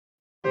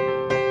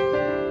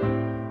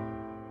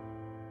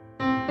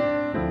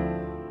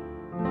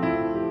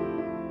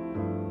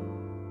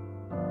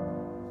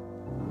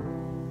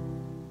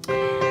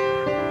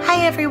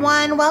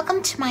everyone,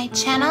 welcome to my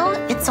channel.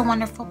 It's a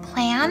Wonderful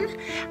Plan.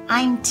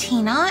 I'm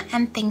Tina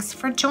and thanks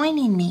for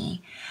joining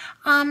me.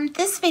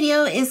 This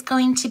video is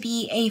going to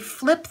be a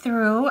flip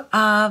through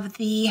of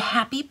the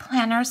Happy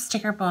Planner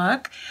sticker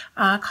book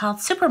called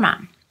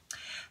Supermom.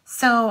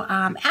 So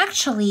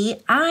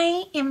actually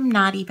I am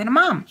not even a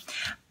mom,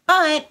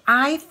 but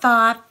I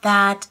thought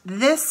that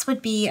this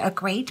would be a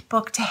great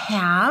book to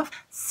have.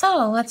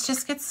 So let's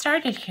just get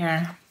started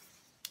here.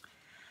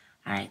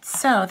 All right,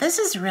 so this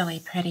is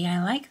really pretty.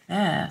 I like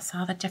this,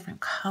 all the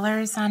different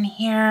colors on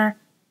here.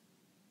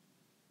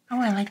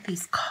 Oh, I like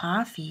these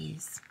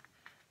coffees.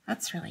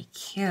 That's really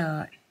cute.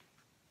 Oh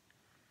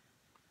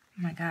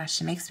my gosh,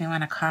 it makes me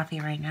want a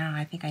coffee right now.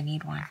 I think I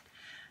need one.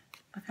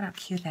 Look at how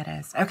cute that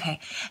is. Okay,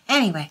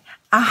 anyway,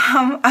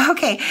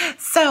 okay,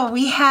 so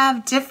we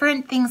have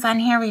different things on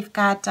here. We've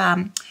got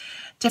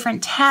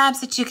different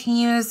tabs that you can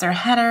use. They're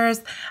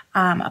headers,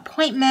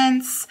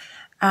 appointments,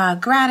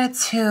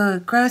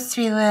 gratitude,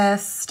 grocery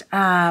list,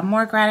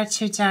 more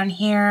gratitude down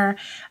here.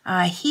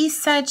 He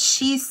said,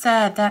 she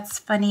said. That's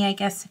funny. I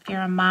guess if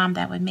you're a mom,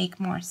 that would make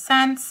more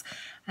sense.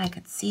 I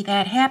could see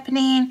that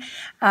happening.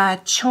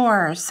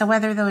 Chores. So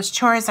whether those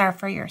chores are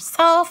for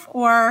yourself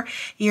or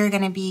you're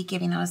going to be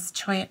giving those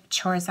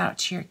chores out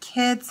to your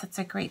kids, that's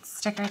a great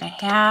sticker to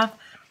have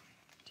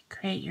to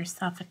create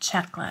yourself a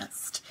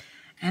checklist.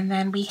 And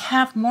then we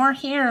have more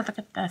here. Look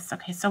at this.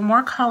 Okay, so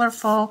more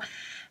colorful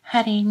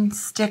heading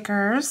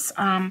stickers,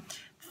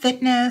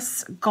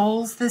 fitness,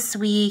 goals this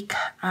week,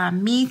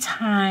 me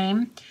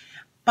time,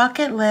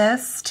 bucket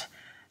list,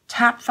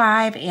 top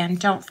 5, and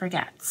don't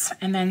forget.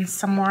 And then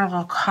some more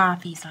little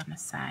coffees on the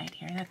side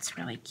here. That's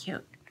really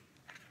cute.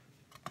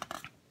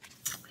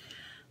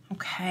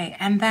 Okay,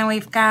 and then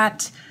we've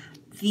got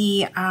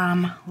the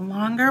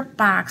longer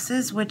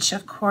boxes, which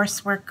of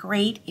course work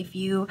great if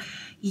you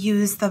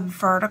use the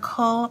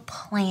vertical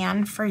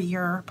plan for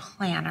your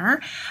planner.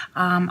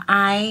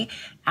 I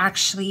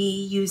actually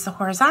use the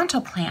horizontal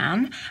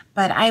plan,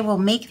 but I will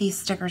make these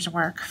stickers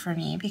work for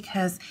me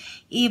because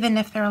even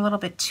if they're a little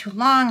bit too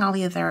long, I'll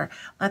either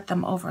let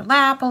them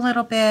overlap a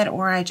little bit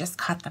or I just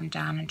cut them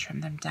down and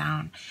trim them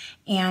down.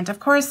 And of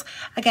course,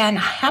 again,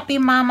 happy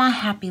mama,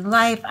 happy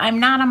life. I'm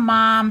not a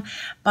mom,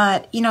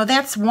 but you know,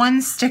 that's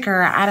one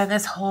sticker out of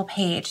this whole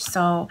page.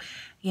 So,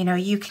 you know,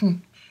 you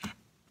can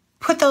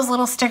put those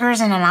little stickers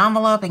in an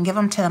envelope and give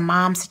them to the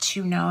moms that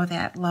you know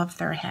that love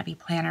their happy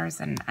planners,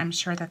 and I'm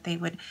sure that they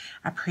would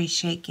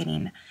appreciate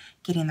getting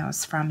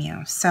those from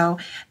you. So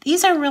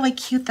these are really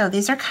cute though.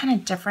 These are kind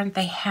of different.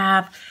 They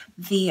have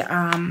the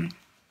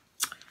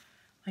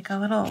like a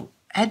little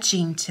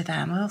edging to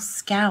them, little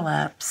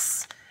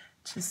scallops.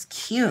 Just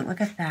cute.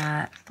 Look at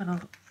that. Little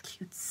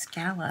cute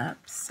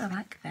scallops. I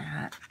like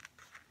that.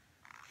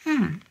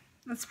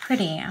 That's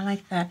pretty. I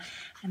like that.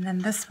 And then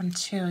this one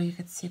too, you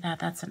could see that.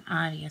 That's an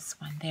obvious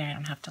one there. I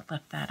don't have to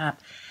lift that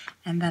up.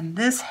 And then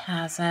this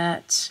has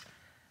it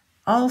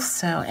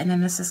also. And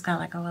then this has got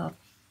like a little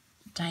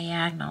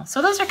diagonal.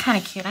 So those are kind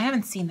of cute. I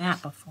haven't seen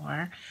that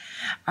before.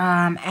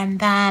 And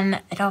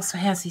then it also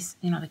has these,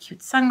 you know, the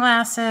cute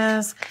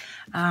sunglasses.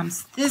 So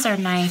these are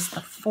nice.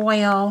 The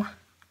foil.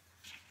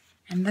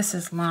 And this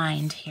is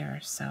lined here.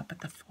 So,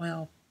 but the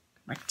foil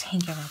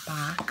rectangular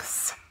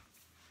box.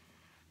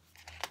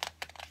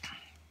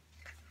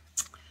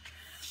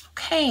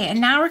 Okay, and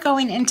now we're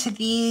going into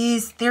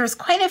these. There's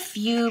quite a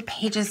few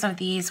pages of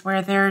these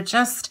where they're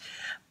just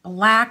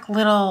black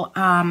little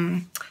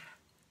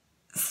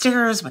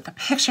stickers with the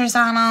pictures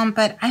on them,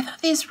 but I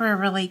thought these were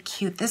really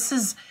cute. This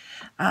is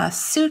a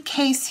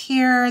suitcase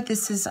here.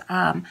 This is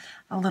a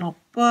little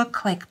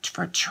book like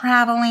for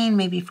traveling,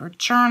 maybe for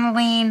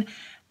journaling,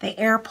 the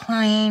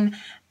airplane,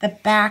 the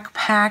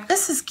backpack.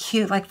 This is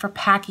cute, like for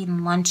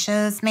packing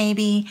lunches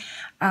maybe.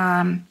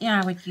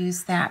 Yeah, I would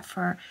use that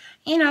for,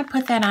 you know,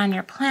 put that on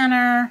your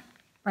planner,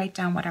 write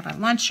down whatever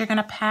lunch you're going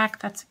to pack.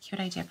 That's a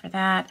cute idea for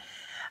that.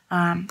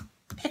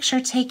 Picture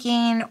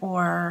taking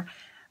or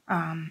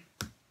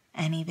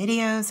any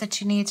videos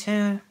that you need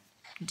to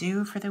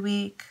do for the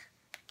week.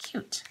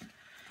 Cute.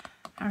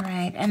 All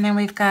right, and then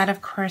we've got,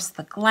 of course,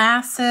 the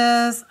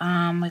glasses.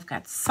 We've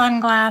got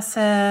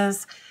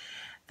sunglasses.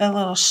 The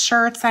little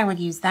shirts, I would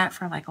use that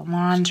for like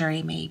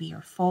laundry maybe,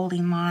 or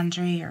folding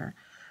laundry, or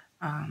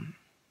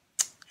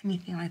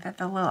anything like that.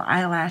 The little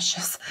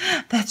eyelashes,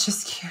 that's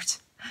just cute.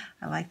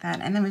 I like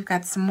that. And then we've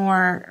got some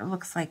more, it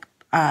looks like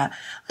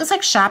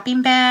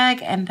shopping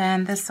bag, and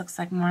then this looks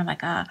like more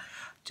like a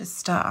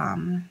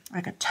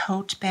like a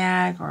tote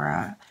bag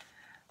or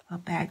a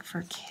bag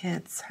for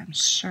kids, I'm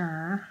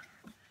sure.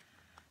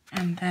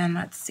 And then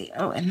let's see.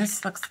 Oh, and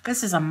this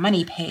is a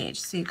money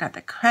page. So you've got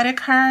the credit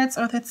cards.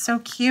 Oh, that's so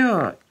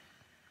cute.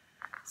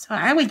 So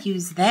I would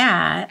use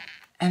that,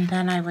 and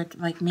then I would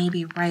like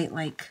maybe write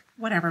like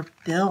whatever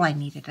bill I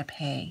needed to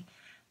pay.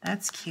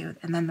 That's cute.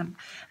 And then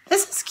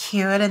this is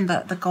cute, and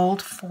the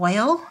gold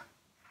foil.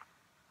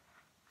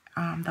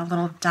 The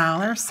little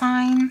dollar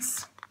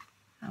signs.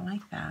 I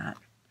like that.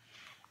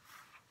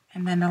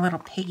 And then the little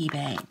piggy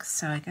bank.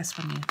 So I guess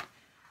when you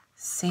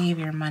save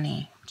your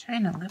money, I'm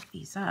trying to lift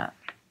these up.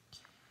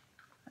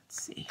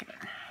 Let's see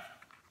here.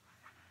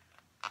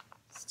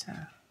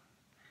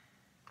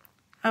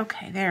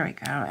 Okay, there we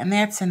go. And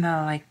that's in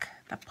the, like,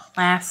 the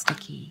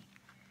plasticky.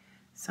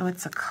 So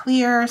it's a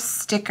clear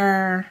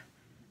sticker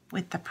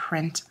with the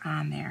print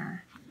on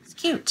there. It's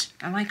cute.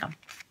 I like them.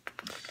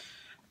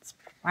 That's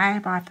why I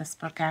bought this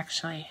book,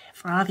 actually,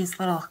 for all these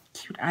little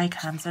cute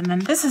icons. And then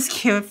this is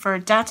cute for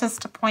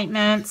dentist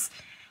appointments.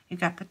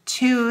 You've got the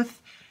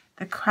tooth.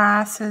 The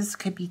crosses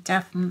could be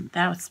definitely,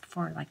 that was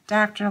for, like,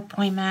 doctor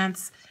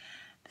appointments.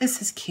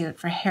 This is cute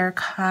for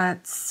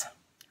haircuts.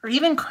 Or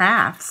even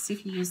crafts. You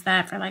can use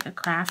that for like a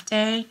craft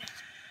day.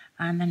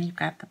 And then you've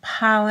got the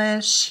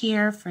polish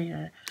here for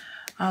your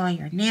all of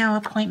your nail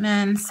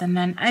appointments. And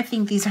then I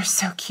think these are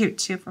so cute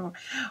too for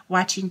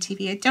watching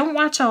TV. I don't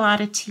watch a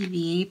lot of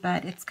TV,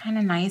 but it's kind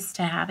of nice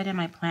to have it in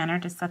my planner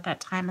to set that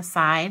time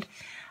aside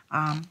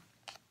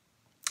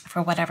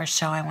for whatever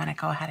show I want to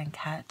go ahead and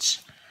catch.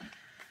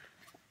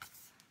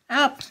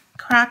 Oh,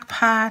 crock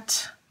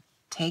pot,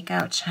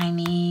 takeout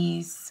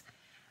Chinese,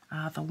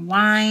 the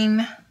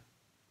wine.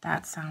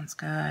 That sounds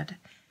good.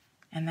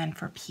 And then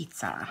for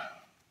pizza.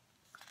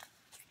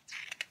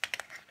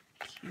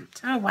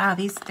 Cute. Oh, wow.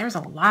 There's a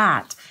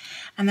lot.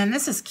 And then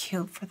this is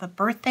cute for the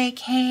birthday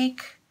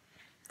cake.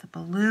 The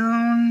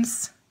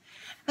balloons.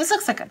 This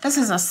looks like this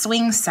is a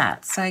swing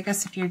set. So I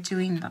guess if you're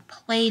doing the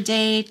play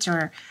date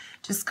or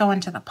just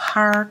going to the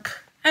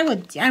park, I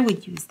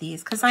would use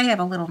these because I have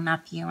a little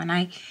nephew and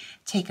I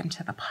take him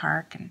to the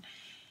park and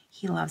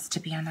he loves to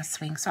be on the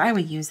swing, so I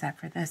would use that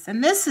for this.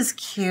 And this is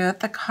cute,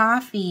 the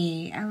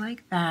coffee. I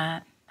like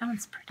that. That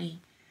one's pretty.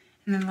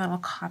 And then a little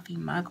coffee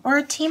mug, or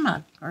a tea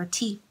mug, or a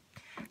tea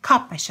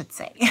cup, I should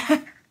say.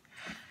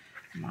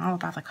 I'm all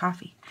about the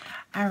coffee.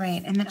 All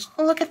right, and then,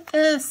 oh, look at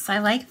this. I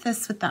like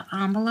this with the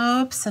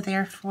envelope, so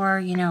therefore,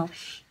 you know,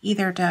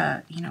 either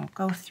to, you know,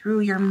 go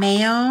through your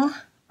mail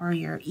or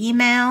your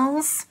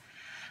emails.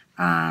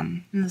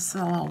 And this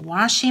is a little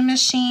washing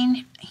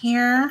machine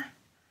here.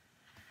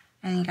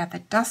 And you got the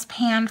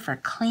dustpan for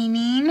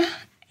cleaning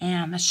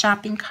and the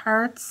shopping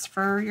carts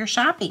for your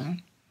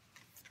shopping.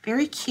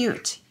 Very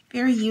cute,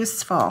 very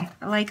useful.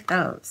 I like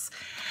those.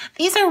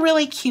 These are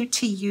really cute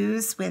to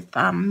use with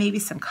maybe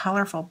some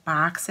colorful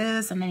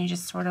boxes, and then you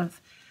just sort of,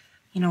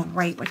 you know,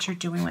 write what you're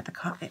doing with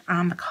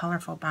on the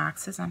colorful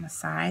boxes on the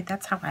side.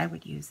 That's how I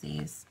would use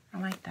these. I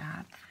like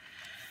that.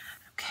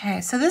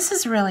 Okay, so this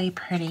is really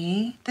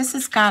pretty. This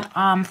has got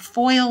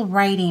foil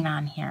writing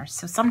on here,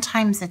 so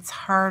sometimes it's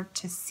hard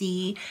to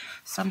see.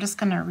 So I'm just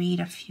going to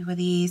read a few of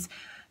these.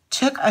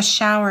 Took a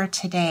shower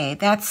today.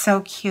 That's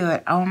so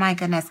cute. Oh my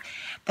goodness.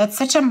 That's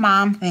such a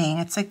mom thing.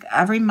 It's like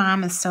every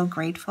mom is so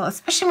grateful,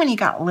 especially when you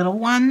got little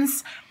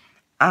ones.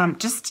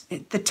 Just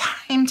the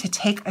time to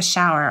take a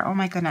shower. Oh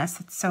my goodness,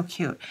 it's so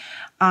cute.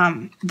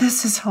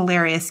 This is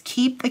hilarious.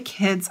 Keep the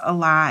kids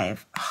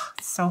alive. Oh,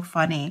 so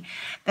funny.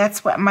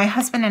 That's what my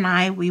husband and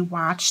I, we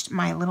watched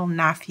my little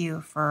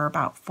nephew for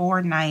about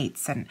 4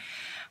 nights, and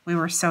we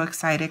were so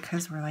excited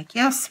because we're like,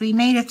 yes, we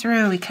made it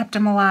through. We kept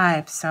him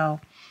alive. So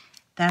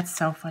that's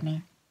so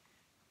funny.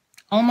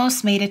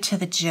 Almost made it to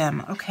the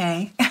gym.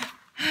 Okay.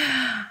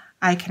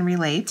 I can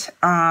relate.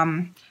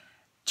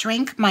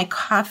 Drank my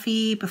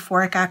coffee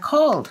before it got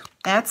cold.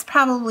 That's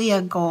probably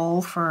a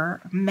goal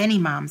for many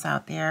moms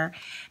out there.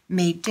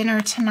 Made dinner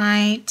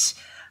tonight.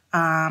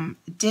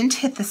 Didn't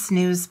hit the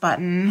snooze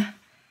button.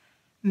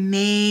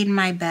 Made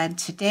my bed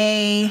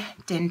today.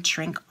 Didn't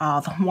drink all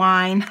the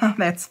wine.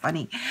 That's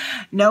funny.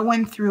 No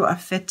one threw a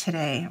fit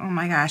today. Oh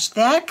my gosh.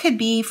 That could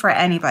be for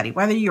anybody,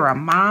 whether you're a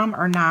mom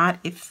or not.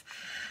 If,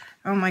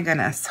 oh my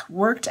goodness.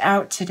 Worked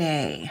out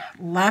today.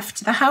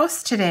 Left the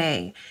house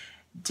today.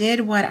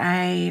 Did what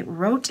I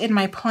wrote in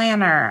my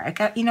planner. I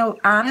got, you know,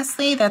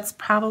 honestly, that's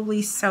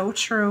probably so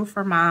true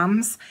for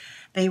moms.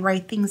 They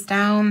write things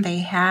down, they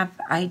have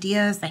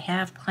ideas, they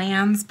have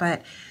plans,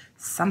 but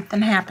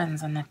something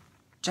happens and they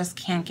just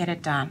can't get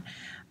it done.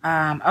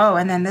 Oh,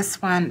 and then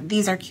this one,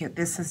 these are cute.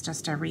 This is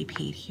just a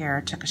repeat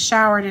here. Took a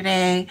shower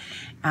today,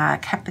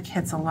 kept the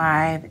kids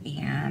alive,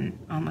 and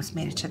almost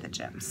made it to the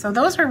gym. So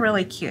those were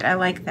really cute. I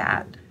like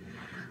that.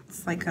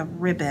 It's like a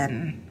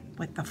ribbon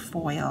with the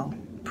foil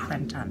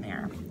print on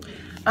there.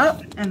 Oh,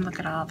 and look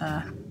at all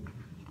the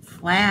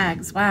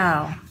flags.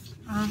 Wow,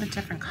 all the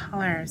different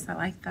colors. I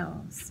like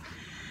those.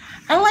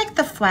 I like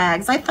the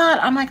flags. I thought,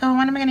 I'm like, oh,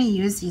 what am I going to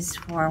use these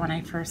for when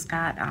I first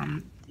got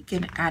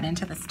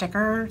into the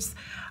stickers?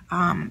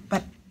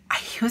 But I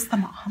use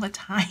them all the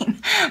time.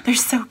 They're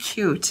so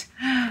cute.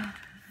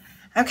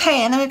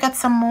 Okay, and then we've got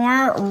some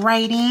more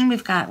writing.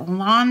 We've got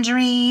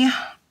laundry.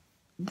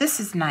 This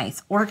is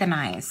nice,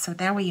 organized. So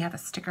that way you have a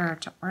sticker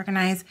to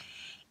organize.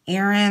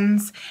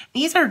 Errands.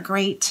 These are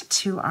great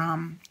to,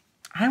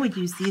 I would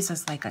use these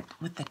as like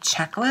with the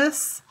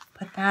checklist.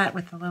 Put that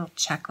with a little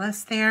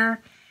checklist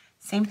there.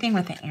 Same thing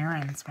with the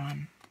errands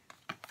one.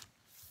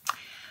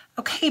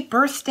 Okay,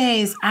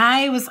 birthdays.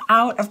 I was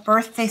out of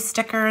birthday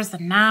stickers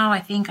and now I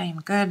think I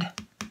am good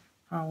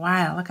for a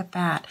while. Look at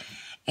that.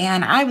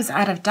 And I was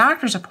out of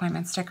doctor's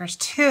appointment stickers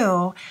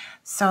too.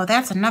 So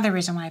that's another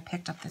reason why I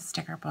picked up this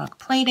sticker book.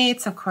 Play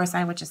dates, of course,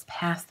 I would just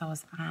pass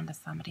those on to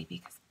somebody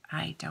because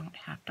I don't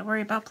have to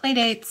worry about play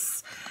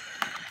dates.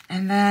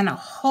 And then a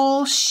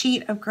whole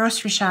sheet of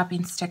grocery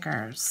shopping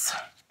stickers,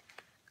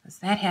 because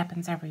that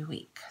happens every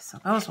week. So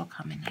those will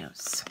come in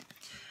use.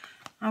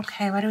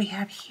 Okay, what do we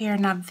have here?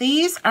 Now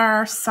these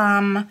are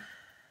some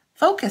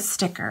focus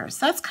stickers.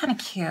 That's kind of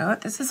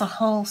cute. This is a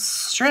whole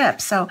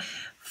strip. So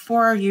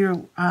for your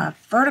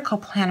vertical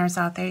planners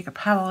out there, you could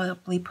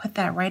probably put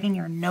that right in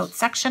your note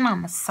section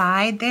on the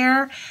side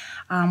there.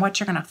 What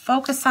you're going to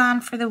focus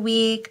on for the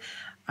week.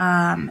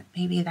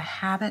 Maybe the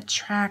habit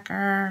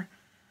tracker.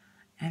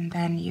 And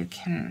then you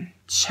can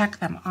check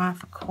them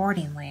off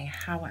accordingly,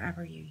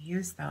 however you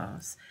use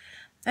those.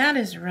 That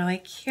is really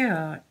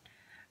cute.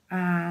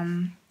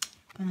 And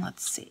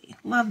let's see.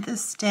 Love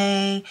this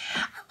day.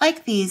 I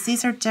like these.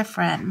 These are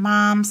different.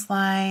 Mom's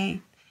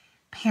Life,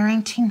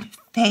 Parenting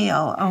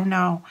Fail. Oh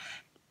no.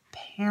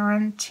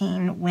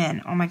 Parenting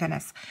Win. Oh my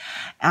goodness.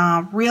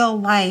 Real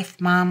Life,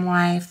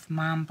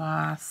 Mom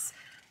Boss.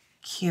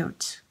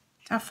 Cute.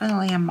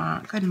 Definitely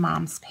a good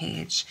mom's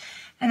page.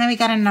 And then we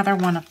got another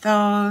one of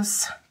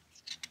those.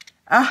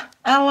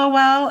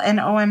 LOL and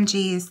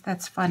OMGs.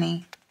 That's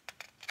funny.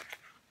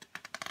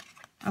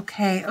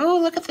 Okay. Oh,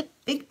 look at the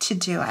big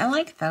to-do. I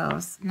like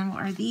those. Now,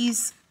 are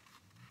these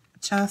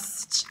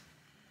just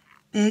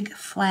big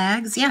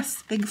flags?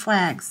 Yes, big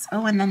flags.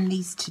 Oh, and then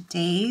these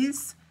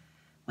todays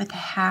with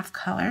half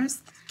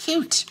colors.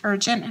 Cute.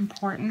 Urgent.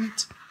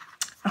 Important.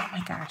 Oh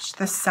my gosh.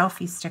 The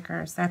selfie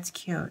stickers. That's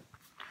cute.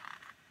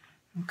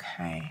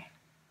 Okay.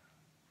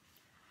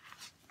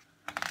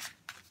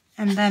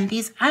 And then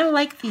these, I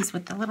like these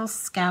with the little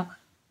scallop.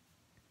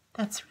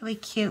 That's really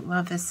cute.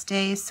 Love this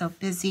day. So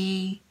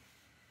busy.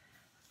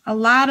 A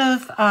lot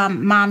of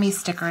mommy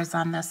stickers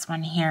on this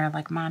one here,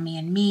 like Mommy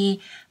and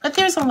Me. But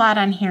there's a lot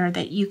on here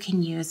that you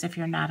can use if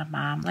you're not a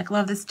mom. Like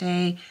Love This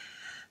Day.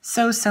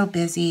 So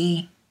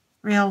busy.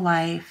 Real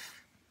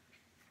Life.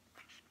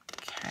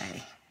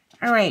 Okay.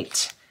 All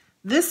right.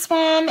 This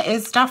one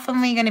is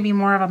definitely going to be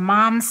more of a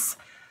mom's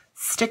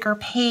sticker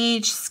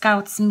page.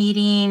 Scouts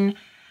meeting.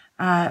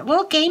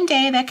 Well, game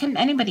day,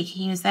 anybody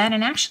can use that,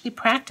 and actually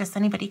practice,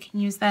 anybody can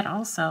use that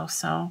also,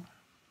 so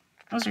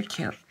those are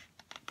cute.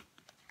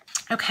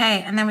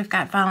 Okay, and then we've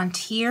got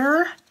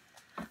volunteer,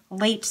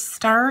 late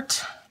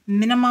start,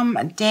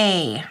 minimum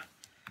day,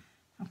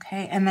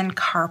 okay, and then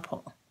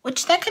carpool,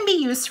 which that can be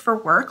used for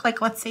work,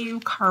 like let's say you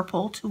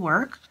carpool to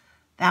work,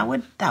 that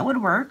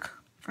would work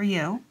for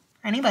you,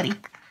 for anybody.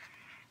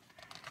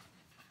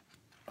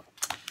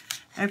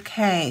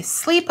 Okay,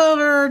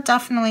 sleepover,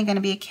 definitely going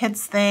to be a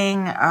kid's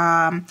thing.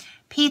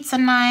 Pizza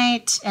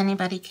night,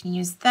 anybody can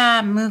use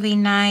that. Movie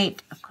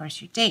night, of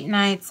course, your date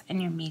nights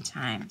and your me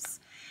times.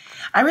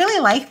 I really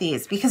like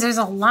these because there's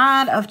a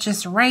lot of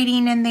just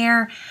writing in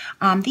there.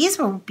 These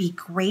would be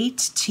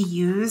great to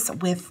use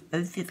with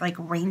like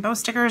rainbow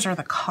stickers or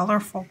the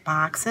colorful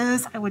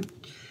boxes. I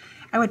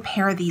would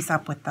pair these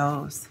up with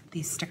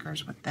these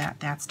stickers with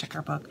that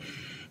sticker book.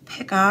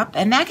 Pick up,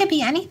 and that could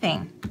be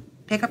anything.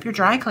 Pick up your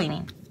dry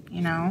cleaning. You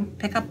know,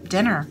 pick up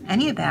dinner,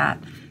 any of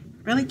that.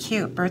 Really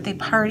cute. Birthday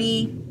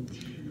party,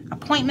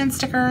 appointment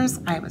stickers.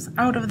 I was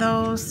out of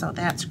those, so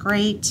that's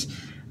great.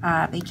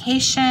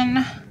 Vacation.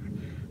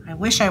 I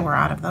wish I were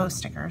out of those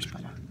stickers,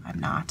 but I'm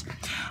not.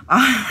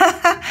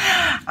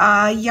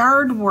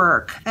 Yard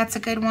work. That's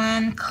a good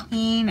one.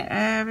 Clean.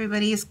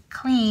 Everybody's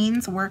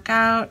cleans.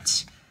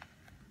 Workout.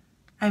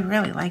 I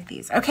really like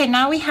these. Okay,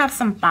 now we have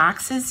some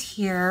boxes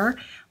here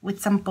with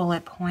some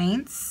bullet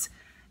points.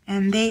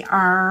 And they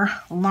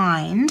are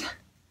lined.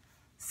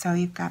 So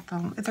you've got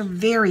they're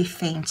very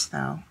faint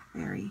though.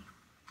 Very.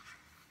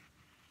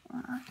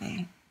 What are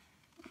they?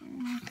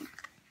 I think,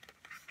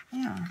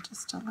 yeah,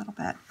 just a little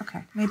bit.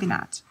 Okay, maybe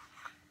not.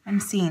 I'm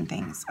seeing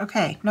things.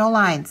 Okay, no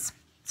lines.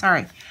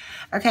 Sorry.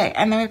 Okay,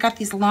 and then we've got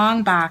these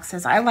long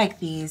boxes. I like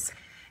these.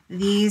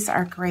 These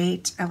are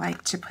great. I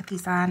like to put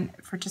these on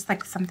for just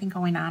like something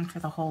going on for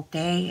the whole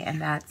day.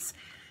 And that's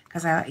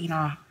because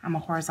I'm a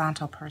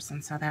horizontal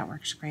person, so that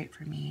works great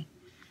for me.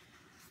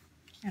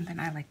 And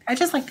then I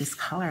just like these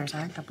colors.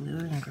 I like the blue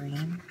and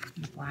green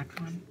and the black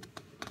one.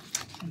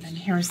 And then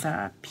here's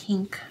the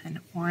pink and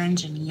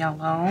orange and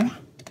yellow.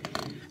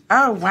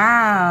 Oh,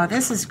 wow.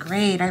 This is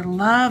great. I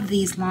love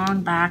these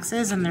long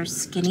boxes, and they're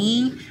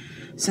skinny,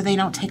 so they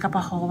don't take up a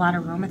whole lot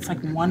of room. It's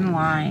like one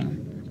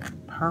line.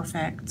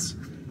 Perfect.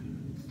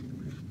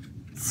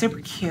 Super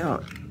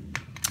cute.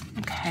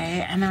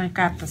 Okay, and then we've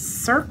got the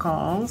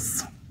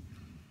circles.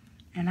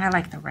 And I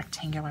like the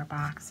rectangular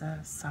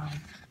boxes, so...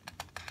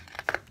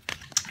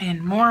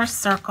 And more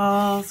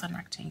circles and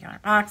rectangular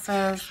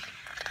boxes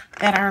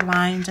that are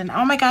lined. And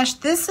oh my gosh,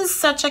 this is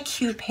such a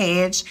cute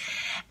page.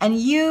 And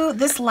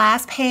this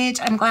last page,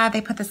 I'm glad they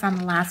put this on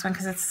the last one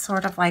because it's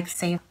sort of like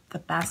save the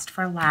best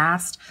for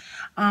last.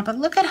 But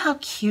look at how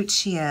cute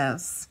she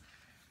is.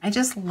 I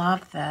just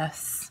love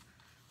this.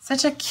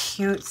 Such a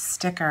cute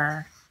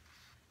sticker.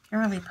 You can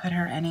really put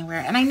her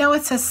anywhere. And I know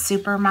it says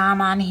Super Mom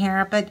on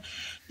here, but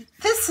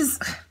this is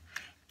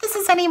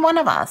any one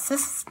of us.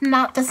 This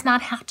does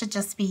not have to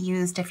just be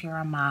used if you're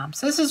a mom.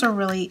 So this is a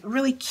really,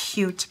 really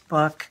cute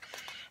book.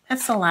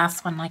 That's the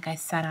last one, like I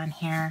said, on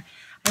here.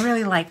 I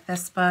really like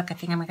this book. I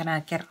think I'm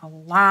gonna get a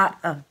lot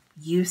of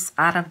use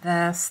out of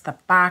this. The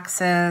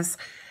boxes,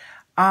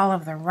 all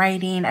of the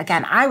writing.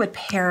 Again, I would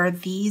pair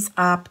these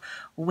up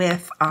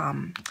with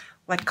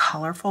like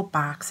colorful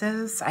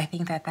boxes. I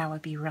think that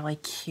would be really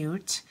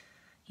cute,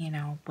 you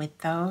know, with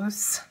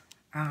those.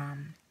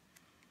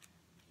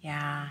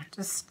 Yeah,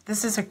 this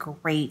is a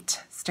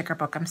great sticker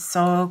book. I'm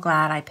so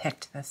glad I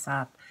picked this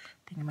up.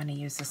 I think I'm going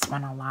to use this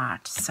one a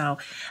lot. So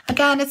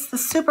again, it's the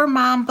Super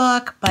Mom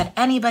book, but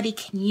anybody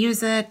can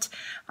use it.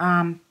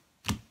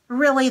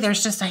 Really,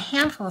 there's just a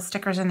handful of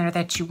stickers in there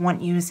that you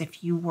wouldn't use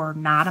if you were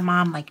not a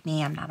mom, like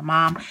me. I'm not a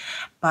mom,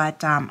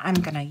 but I'm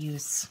going to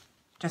use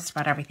just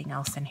about everything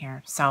else in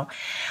here. So,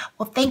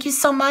 well, thank you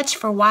so much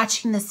for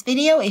watching this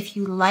video. If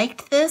you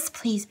liked this,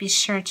 please be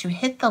sure to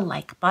hit the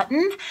like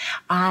button.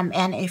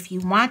 And if you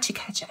want to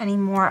catch any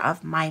more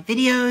of my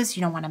videos,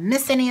 you don't want to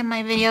miss any of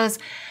my videos,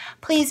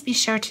 please be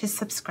sure to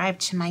subscribe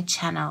to my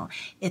channel.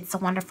 It's a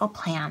wonderful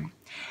plan.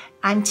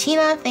 I'm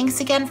Tina. Thanks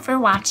again for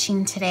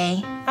watching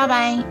today.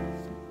 Bye-bye.